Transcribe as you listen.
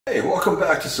Hey, welcome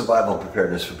back to Survival and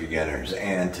Preparedness for Beginners,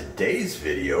 and today's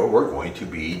video we're going to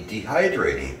be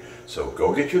dehydrating. So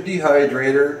go get your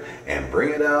dehydrator and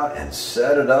bring it out and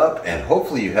set it up, and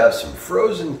hopefully you have some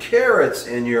frozen carrots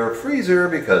in your freezer,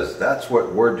 because that's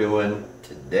what we're doing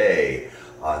today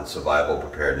on Survival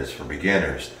Preparedness for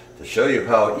Beginners, to show you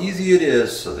how easy it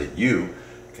is so that you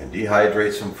can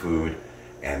dehydrate some food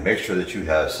and make sure that you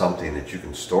have something that you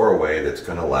can store away that's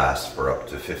going to last for up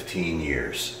to 15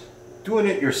 years. Doing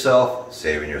it yourself,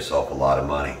 saving yourself a lot of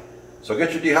money. So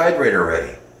get your dehydrator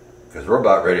ready, because we're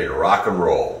about ready to rock and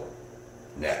roll.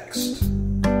 Next.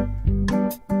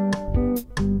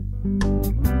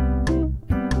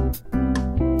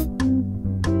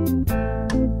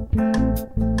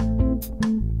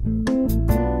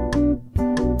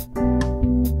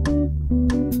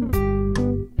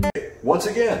 Once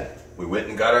again, we went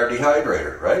and got our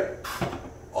dehydrator, right?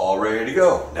 All ready to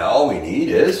go. Now all we need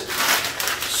is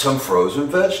some frozen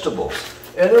vegetables.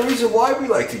 And the reason why we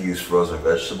like to use frozen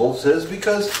vegetables is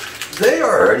because they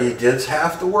already did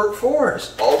half the work for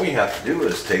us. All we have to do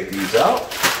is take these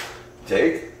out,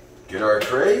 get our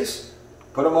trays,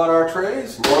 put them on our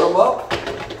trays, load them up,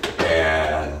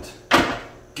 and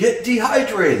get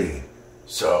dehydrating.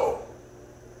 So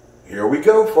here we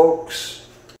go, folks.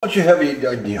 Once you have a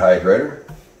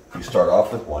dehydrator, you start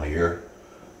off with one of your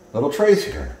little trays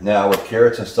here. Now with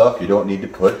carrots and stuff, you don't need to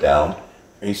put down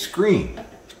a screen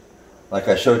like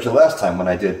I showed you last time when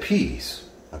I did peas.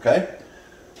 Okay,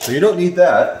 so you don't need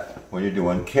that when you're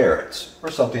doing carrots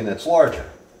or something that's larger.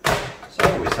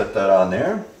 So we set that on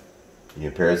there. You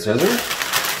get a pair of scissors,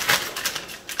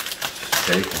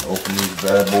 take and open these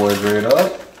bad boys right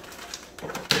up,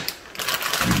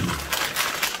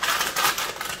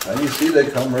 and you see they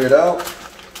come right out.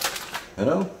 You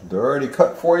know, they're already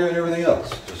cut for you and everything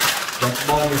else. Just dump them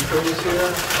on your trays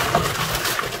here.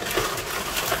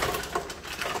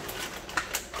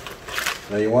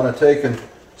 Now you want to take and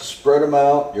spread them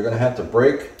out. You're going to have to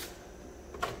break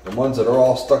the ones that are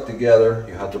all stuck together.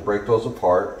 You have to break those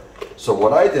apart. So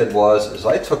what I did was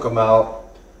I took them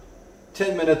out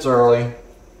 10 minutes early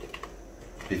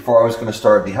before I was going to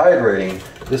start dehydrating.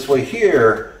 This way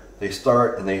here they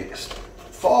start and they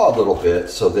thaw a little bit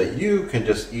so that you can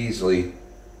just easily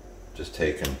just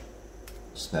take and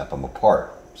snap them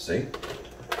apart. See?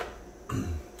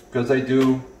 Because they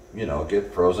do, you know,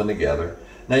 get frozen together.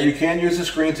 Now you can use the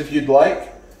screens if you'd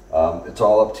like. It's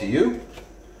all up to you,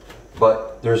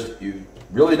 but you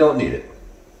really don't need it.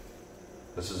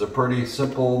 This is a pretty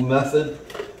simple method.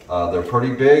 They're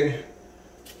pretty big,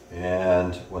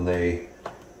 and when they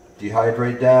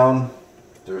dehydrate down,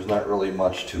 there's not really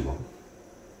much to them.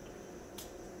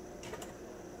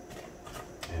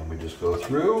 And we just go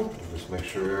through, just make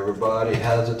sure everybody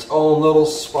has its own little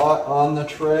spot on the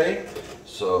tray,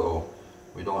 so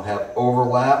we don't have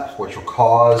overlap, which will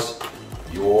cause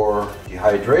your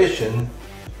dehydration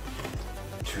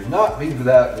to not be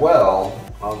that well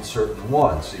on certain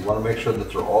ones. So you want to make sure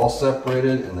that they're all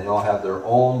separated and they all have their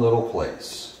own little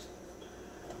place,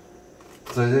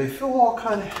 so they feel all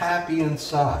kind of happy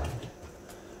inside,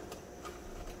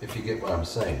 if you get what I'm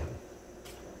saying.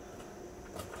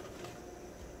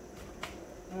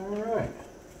 Alright,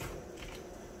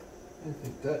 I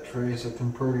think that tray is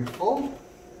looking pretty full.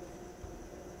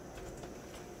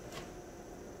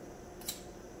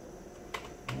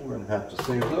 We're going to have to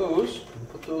save those and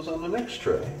put those on the next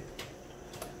tray.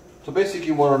 So basically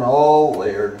you want an all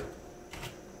layered,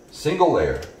 single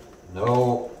layer.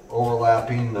 No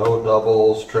overlapping, no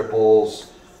doubles,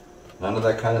 triples, none of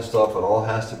that kind of stuff. It all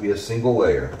has to be a single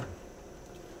layer.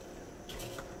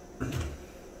 And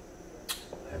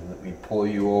let me pull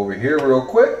you over here real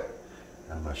quick.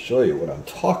 I'm going to show you what I'm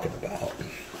talking about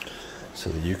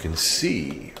so that you can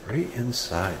see right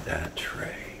inside that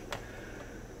tray.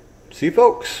 See,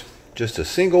 folks, just a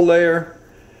single layer,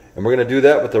 and we're going to do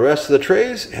that with the rest of the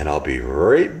trays, and I'll be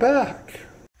right back.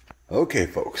 Okay,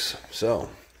 folks, so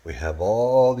we have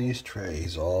all these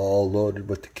trays all loaded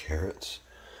with the carrots.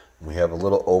 We have a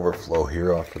little overflow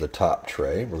here off of the top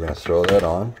tray. We're going to throw that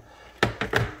on.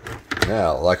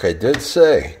 Now, like I did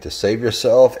say, to save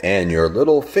yourself and your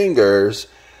little fingers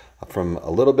from a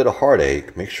little bit of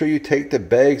heartache, make sure you take the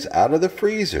bags out of the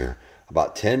freezer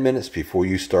about 10 minutes before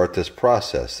you start this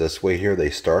process. This way here they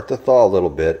start to thaw a little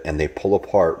bit and they pull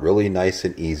apart really nice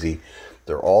and easy.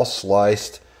 They're all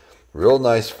sliced real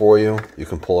nice for you. You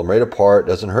can pull them right apart,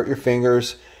 doesn't hurt your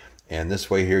fingers, and this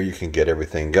way here you can get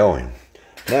everything going.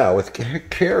 Now with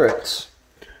carrots,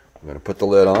 I'm going to put the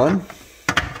lid on.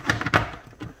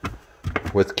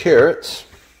 With carrots,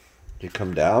 you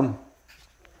come down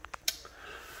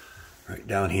right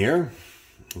down here,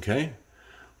 okay?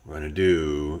 We're going to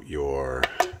do your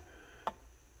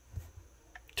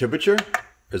temperature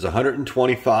is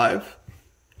 125.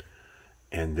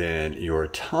 And then your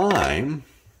time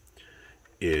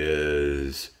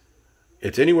is,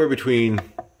 it's anywhere between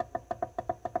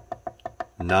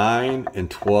 9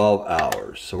 and 12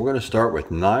 hours. So we're going to start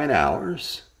with 9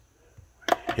 hours.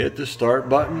 Hit the start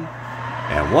button.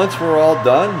 And once we're all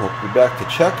done, we'll be back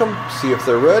to check them, see if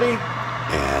they're ready.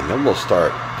 And then we'll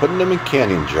start putting them in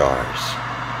canning jars.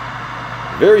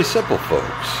 Very simple,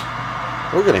 folks.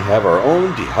 We're going to have our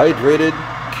own dehydrated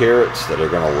carrots that are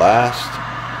going to last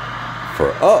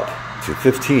for up to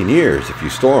 15 years if you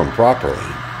store them properly.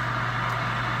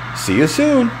 See you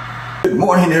soon. Good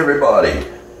morning, everybody.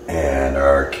 And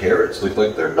our carrots look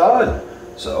like they're done.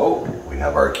 So we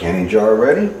have our canning jar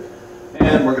ready.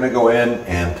 And we're going to go in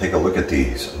and take a look at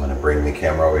these. I'm going to bring the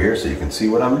camera over here so you can see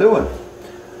what I'm doing.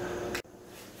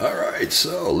 All right,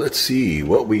 so let's see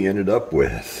what we ended up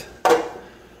with.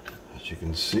 As you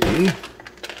can see,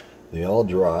 they all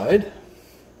dried.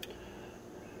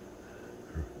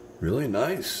 Really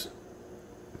nice.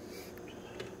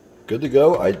 Good to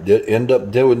go. I did end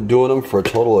up doing them for a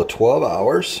total of 12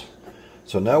 hours.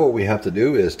 So now what we have to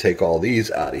do is take all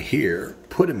these out of here,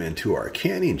 put them into our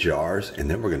canning jars, and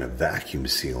then we're going to vacuum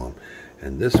seal them.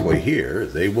 And this way here,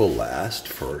 they will last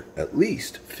for at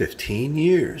least 15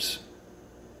 years.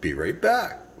 Be right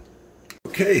back.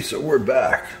 Okay, so we're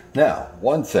back. Now,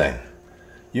 one thing.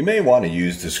 You may want to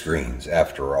use the screens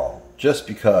after all, just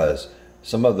because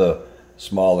some of the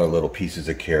smaller little pieces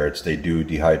of carrots, they do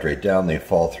dehydrate down, they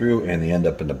fall through, and they end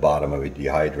up in the bottom of a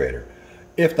dehydrator.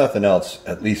 If nothing else,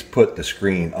 at least put the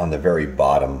screen on the very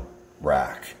bottom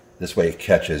rack. This way it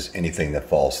catches anything that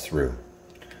falls through.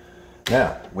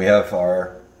 Now, we have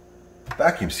our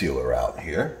vacuum sealer out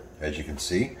here. As you can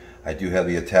see, I do have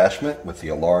the attachment with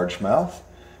the large mouth.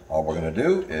 All we're going to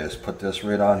do is put this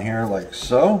right on here like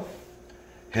so.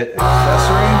 Hit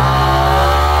accessory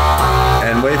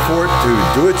and wait for it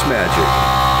to do its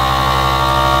magic.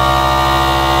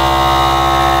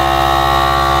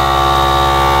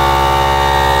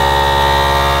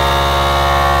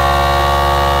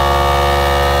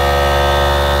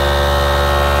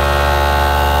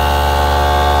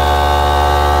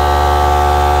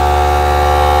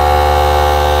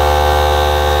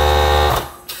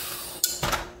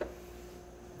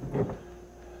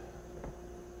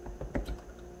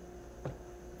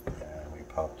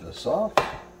 Pop this off.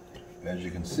 As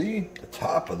you can see, the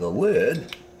top of the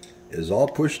lid is all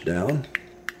pushed down.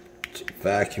 It's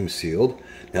vacuum sealed.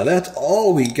 Now that's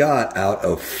all we got out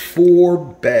of 4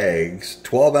 bags,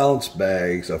 12-ounce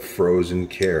bags of frozen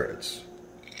carrots.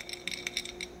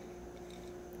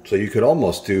 So you could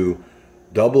almost do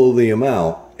double the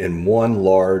amount in one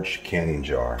large canning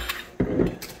jar.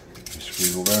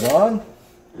 Squeeze that on.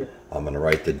 I'm going to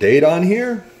write the date on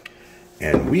here.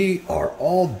 And we are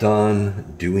all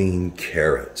done doing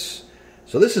carrots.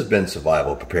 So this has been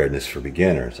Survival Preparedness for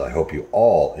Beginners. I hope you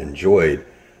all enjoyed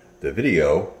the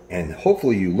video and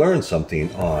hopefully you learned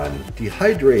something on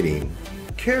dehydrating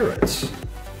carrots.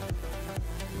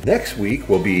 Next week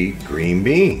will be green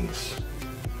beans.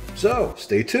 So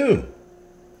stay tuned.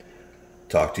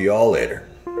 Talk to you all later.